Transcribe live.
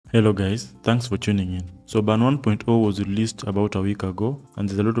Hello guys, thanks for tuning in. So ban 1.0 was released about a week ago and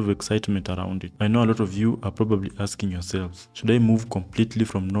there's a lot of excitement around it. I know a lot of you are probably asking yourselves, should I move completely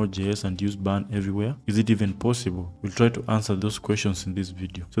from Node.js and use ban everywhere? Is it even possible? We'll try to answer those questions in this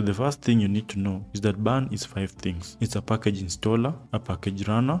video. So the first thing you need to know is that ban is 5 things. It's a package installer, a package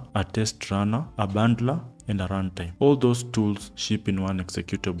runner, a test runner, a bundler, and a runtime. All those tools ship in one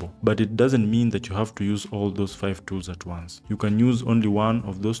executable, but it doesn't mean that you have to use all those 5 tools at once. You can use only one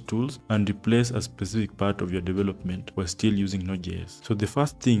of those tools and replace a specific part of your development while still using Node.js. So the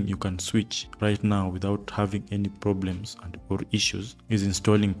first thing you can switch right now without having any problems or issues is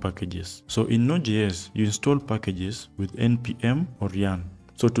installing packages. So in Node.js, you install packages with npm or yarn.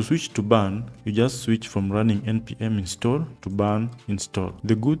 So to switch to ban, you just switch from running npm install to ban install.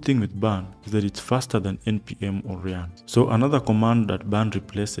 The good thing with ban is that it's faster than npm or yarn. So another command that ban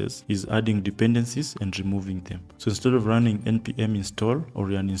replaces is adding dependencies and removing them. So instead of running npm install or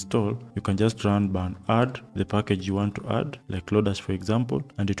yarn install, you can just run ban add the package you want to add, like Lodash for example,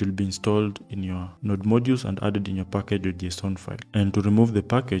 and it will be installed in your node modules and added in your package.json file. And to remove the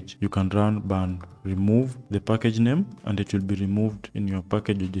package, you can run ban remove the package name and it will be removed in your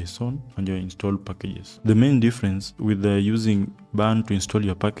package.json and your installed packages. The main difference with using ban to install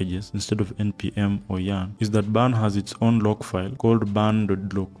your packages instead of npm or yarn is that ban has its own log file called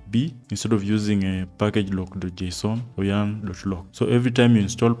ban.logb instead of using a package.log.json or yarn.log. So every time you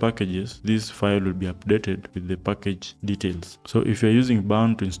install packages, this file will be updated with the package details. So if you're using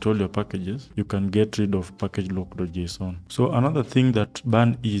ban to install your packages, you can get rid of package.log.json. So another thing that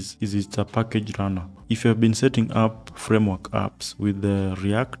ban is it's a package runner. If you have been setting up framework apps with the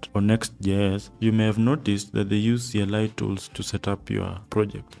React or Next.js, you may have noticed that they use CLI tools to set up your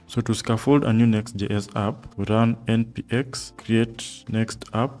project. So to scaffold a new Next.js app, we run npx create next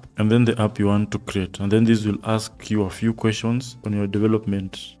app and then the app you want to create. And then this will ask you a few questions on your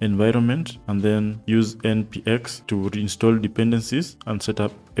development environment and then use npx to reinstall dependencies and set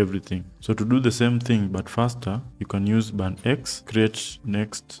up everything. So to do the same thing but faster, you can use ban x create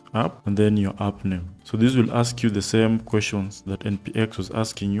next app and then your app name. So this will ask you the same questions that npx was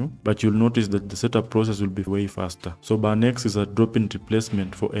asking you, but you'll notice that the setup process will be way faster. So ban x is a drop-in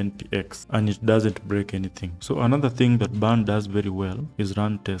replacement for npx and it doesn't break anything. So another thing that ban does very well is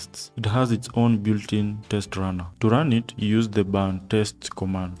run tests. It has its own built-in test runner. To run it, you use the ban test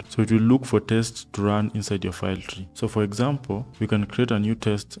command. So it will look for tests to run inside your file tree. So for example, we can create a new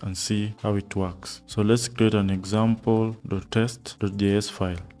test and see how it works. So let's create an example.test.js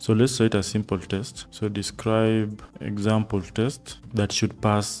file. So let's write a simple test. So describe example test that should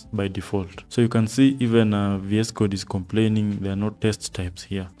pass by default. So you can see even VS Code is complaining there are no test types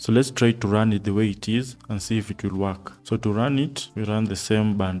here. So let's try to run it the way it is and see if it will work. So to run it, we run the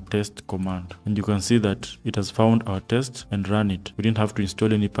same ban test command and you can see that it has found our test and run it. We didn't have to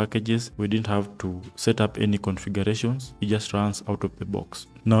install any packages. We didn't have to set up any configurations. It just runs out of the box.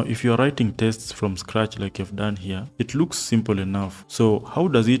 Now, if you're writing tests from scratch like you've done here, it looks simple enough. So how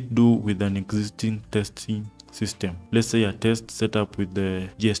does it do with an existing testing system? Let's say a test set up with the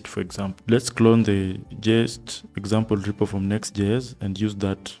jest, for example. Let's clone the jest example repo from Next.js and use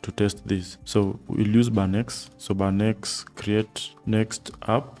that to test this. So we'll use ban x. So ban x create next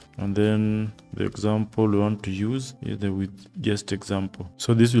app and then the example we want to use is the with jest example.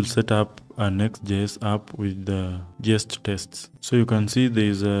 So this will set up a Next.js app with the jest tests. So you can see there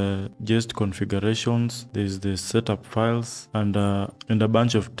is a jest configurations, there is the setup files and a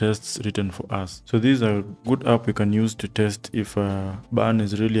bunch of tests written for us. So this is a good app we can use to test if ban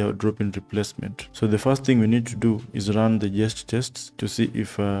is really a drop-in replacement. So the first thing we need to do is run the jest tests to see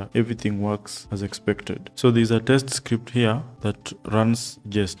if everything works as expected. So there is a test script here that runs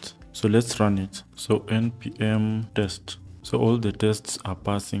jest. So let's run it. So npm test. So all the tests are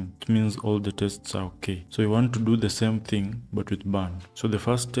passing. It means all the tests are okay. So we want to do the same thing but with ban. So the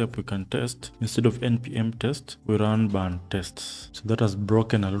first step we can test, instead of npm test, we run ban tests. So that has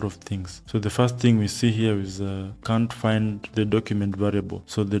broken a lot of things. So the first thing we see here is can't find the document variable.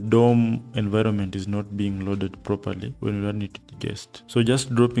 So the DOM environment is not being loaded properly when we run it with jest. So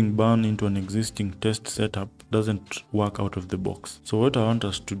just dropping ban into an existing test setup doesn't work out of the box. So what I want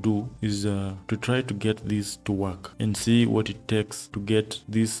us to do is to try to get this to work and see what it takes to get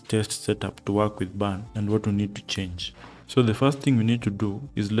this test setup to work with ban and what we need to change. So the first thing we need to do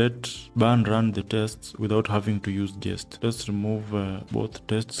is let ban run the tests without having to use jest. Let's remove both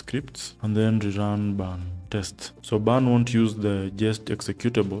test scripts and then rerun ban test. So ban won't use the jest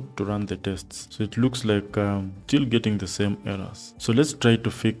executable to run the tests. So it looks like still getting the same errors. So let's try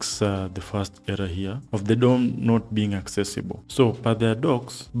to fix the first error here of the DOM not being accessible. So per their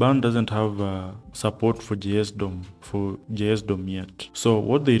docs, ban doesn't have support for JS DOM yet. So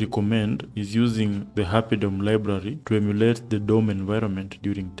what they recommend is using the Happy DOM library to emulate the DOM environment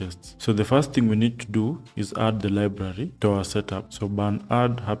during tests. So the first thing we need to do is add the library to our setup. So ban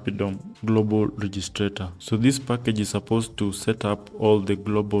add Happy DOM global registrator. So this package is supposed to set up all the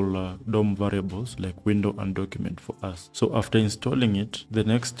global DOM variables like window and document for us. So after installing it, the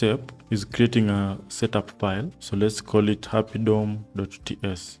next step is creating a setup file. So let's call it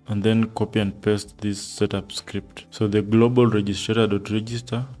happydom.ts and then copy and paste this setup script. So the global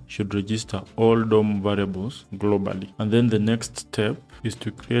registrator.register should register all DOM variables globally. And then the next step is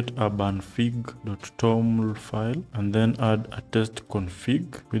to create a banfig.toml file and then add a test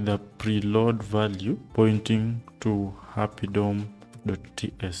config with a preload value pointing to happydom.ts.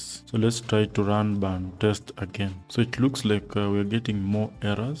 So let's try to run ban test again. So it looks like we're getting more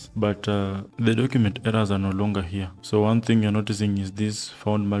errors, but the document errors are no longer here. So one thing you're noticing is this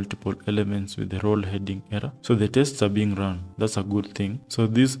found multiple elements with the role heading error. So the tests are being run. That's a good thing. So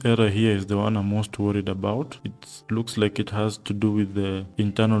this error here is the one I'm most worried about. It looks like it has to do with the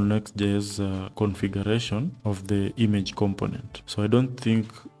internal Next.js configuration of the image component. So I don't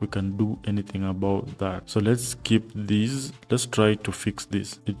think we can do anything about that. So let's skip these. Let's try to fix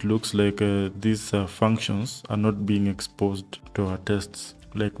this. It looks like these functions are not being exposed to our tests,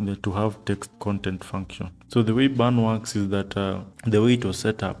 like the to have text content function. So the way ban works is that the way it was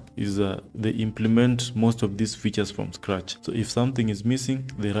set up is they implement most of these features from scratch. So if something is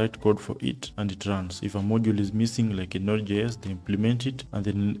missing, they write code for it and it runs. If a module is missing, like in Node.js, they implement it and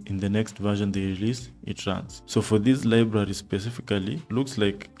then in the next version they release, it runs. So for this library specifically, looks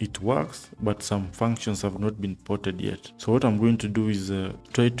like it works, but some functions have not been ported yet. So what I'm going to do is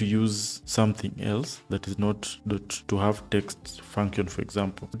try to use something else that is not to have text function, for example.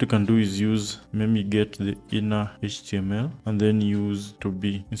 What you can do is use maybe get the inner HTML and then use to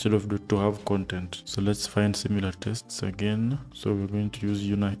be instead of to have content. So let's find similar tests again. So we're going to use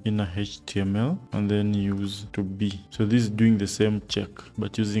inner HTML and then use to be. So this is doing the same check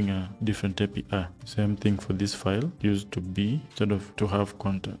but using a different API. Same thing for this file, use to be instead of to have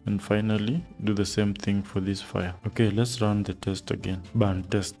content. And finally do the same thing for this file. Okay, let's run the test again. Ban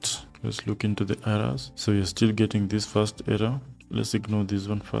test. Let's look into the errors. So you're still getting this first error. Let's ignore this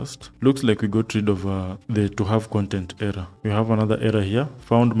one first. Looks like we got rid of the to have content error. We have another error here.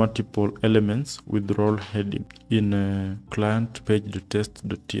 Found multiple elements with role heading in client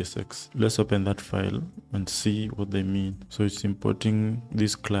page.test.tsx. Let's open that file and see what they mean. So it's importing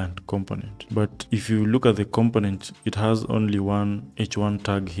this client component. But if you look at the component, it has only one h1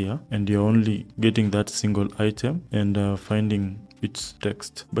 tag here, and you're only getting that single item and finding its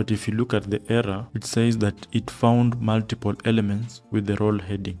text. But if you look at the error, it says that it found multiple elements with the role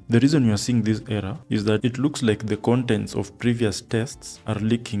heading. The reason we are seeing this error is that it looks like the contents of previous tests are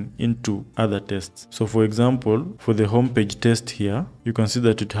leaking into other tests. So for example, for the homepage test here, you can see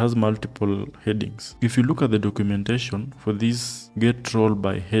that it has multiple headings. If you look at the documentation for this get role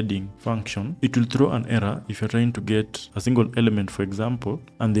by heading function, it will throw an error if you're trying to get a single element, for example,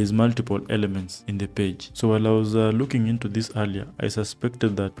 and there's multiple elements in the page. So while I was looking into this earlier, I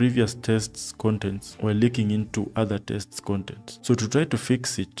suspected that previous tests' contents were leaking into other tests' contents. So to try to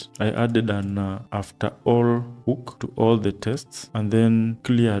fix it, I added an after all hook to all the tests and then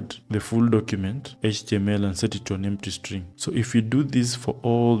cleared the full document HTML and set it to an empty string. So if you do this for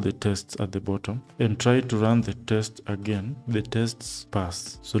all the tests at the bottom and try to run the test again, the tests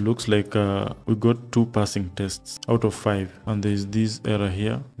pass. So looks like we got 2 passing tests out of 5, and there is this error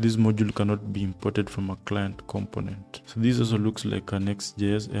here. This module cannot be imported from a client component. So this also looks like a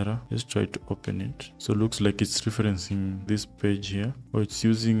Next.js error. Let's try to open it. So looks like it's referencing this page here, or it's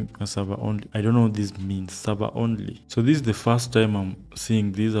using a server only. I don't know what this means, server only. So this is the first time I'm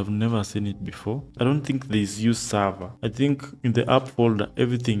seeing this. I've never seen it before. I don't think there's use server. I think in the app folder,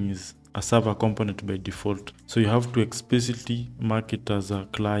 everything is a server component by default. So you have to explicitly mark it as a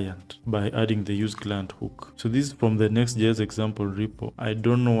client by adding the use client hook. So this is from the Next.js example repo. I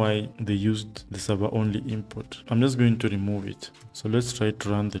don't know why they used the server only import. I'm just going to remove it. So let's try to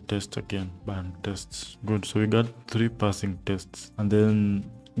run the test again. Ban tests. Good. So we got 3 passing tests and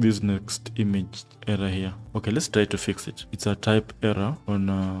then this next image error here. Okay, let's try to fix it. It's a type error on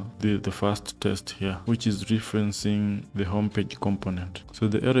the first test here, which is referencing the homepage component. So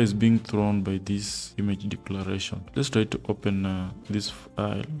the error is being thrown by this image declaration. Let's try to open this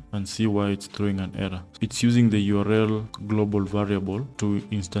file and see why it's throwing an error. It's using the URL global variable to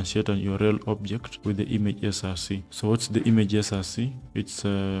instantiate an URL object with the image src. So what's the image src? It's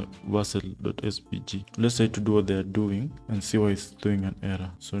versal.svg. Let's try to do what they're doing and see why it's throwing an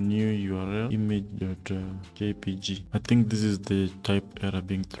error. So new URL image.jpg. I think this is the type error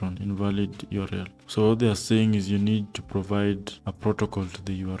being thrown, invalid URL. So what they are saying is you need to provide a protocol to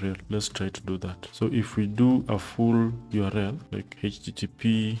the URL. Let's try to do that. So if we do a full URL like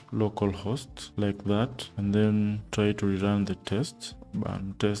http localhost like that, and then try to rerun the test,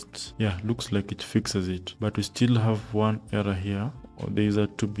 ban test, yeah, looks like it fixes it, but we still have one error here. There is a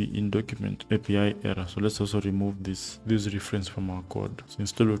to be in document API error. So let's also remove this reference from our code. So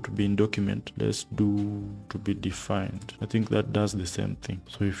instead of to be in document, let's do to be defined. I think that does the same thing.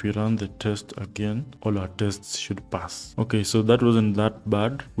 So if we run the test again, all our tests should pass. Okay, so that wasn't that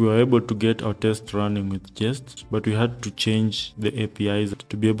bad. We were able to get our test running with jest, but we had to change the APIs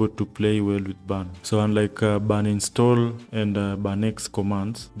to be able to play well with ban. So unlike ban install and ban x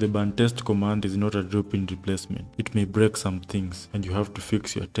commands, the ban test command is not a drop-in replacement. It may break some things, and you have to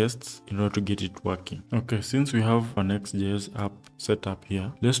fix your tests in order to get it working. Okay, since we have an Next.js app set up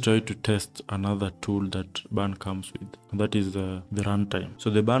here, let's try to test another tool that ban comes with, and that is the runtime. So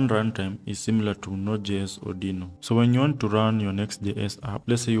the ban runtime is similar to Node.js or Dino. So when you want to run your Next.js app,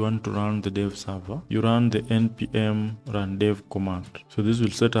 let's say you want to run the dev server, you run the npm run dev command. So this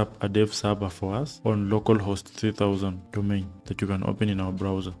will set up a dev server for us on localhost 3000 domain that you can open in our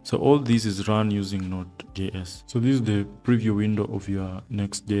browser. So all this is run using Node.js. So this is the preview window of your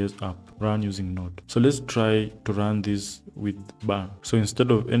Next.js app run using Node. So let's try to run this with ban. So instead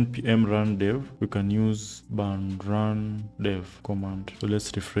of npm run dev, we can use ban run dev command. So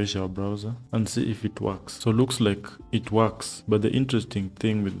let's refresh our browser and see if it works. So looks like it works, but the interesting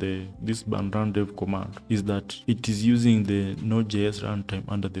thing with this ban run dev command is that it is using the Node.js runtime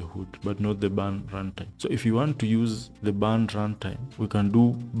under the hood, but not the ban runtime. So if you want to use the ban runtime, we can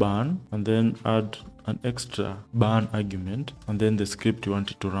do ban and then add an extra ban argument and then the script you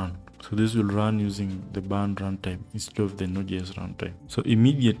want it to run. So this will run using the ban runtime instead of the Node.js runtime. So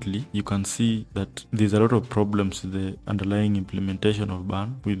immediately you can see that there's a lot of problems with the underlying implementation of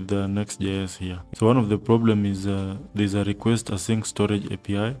ban with the Next.js here. So one of the problem is there's a request async storage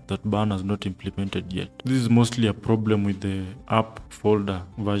API that ban has not implemented yet. This is mostly a problem with the app folder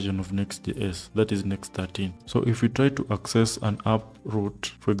version of Next.js, that is Next 13. So if we try to access an app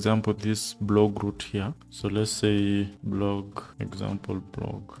root, for example this blog root here, so let's say blog example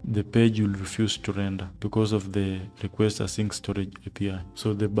blog, the page will refuse to render because of the request async storage API.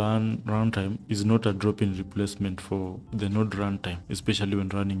 So the ban runtime is not a drop-in replacement for the Node runtime, especially when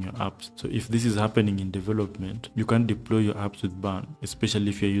running your apps. So if this is happening in development, you can deploy your apps with ban, especially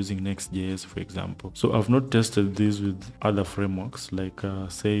if you're using Next.js, for example. So I've not tested this with other frameworks like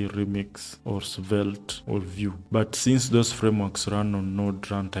say Remix or Svelte or Vue, but since those frameworks run on Node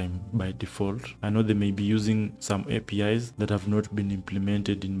runtime by default, I know they may be using some APIs that have not been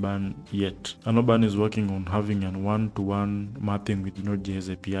implemented in ban yet. I know ban is working on having a one-to-one mapping with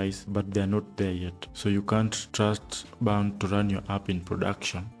Node.js APIs, but they are not there yet. So you can't trust ban to run your app in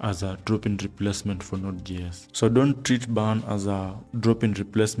production as a drop-in replacement for Node.js. So don't treat ban as a drop-in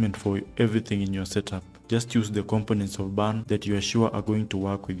replacement for everything in your setup. Just use the components of ban that you are sure are going to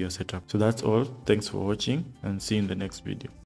work with your setup. So that's all. Thanks for watching and see you in the next video.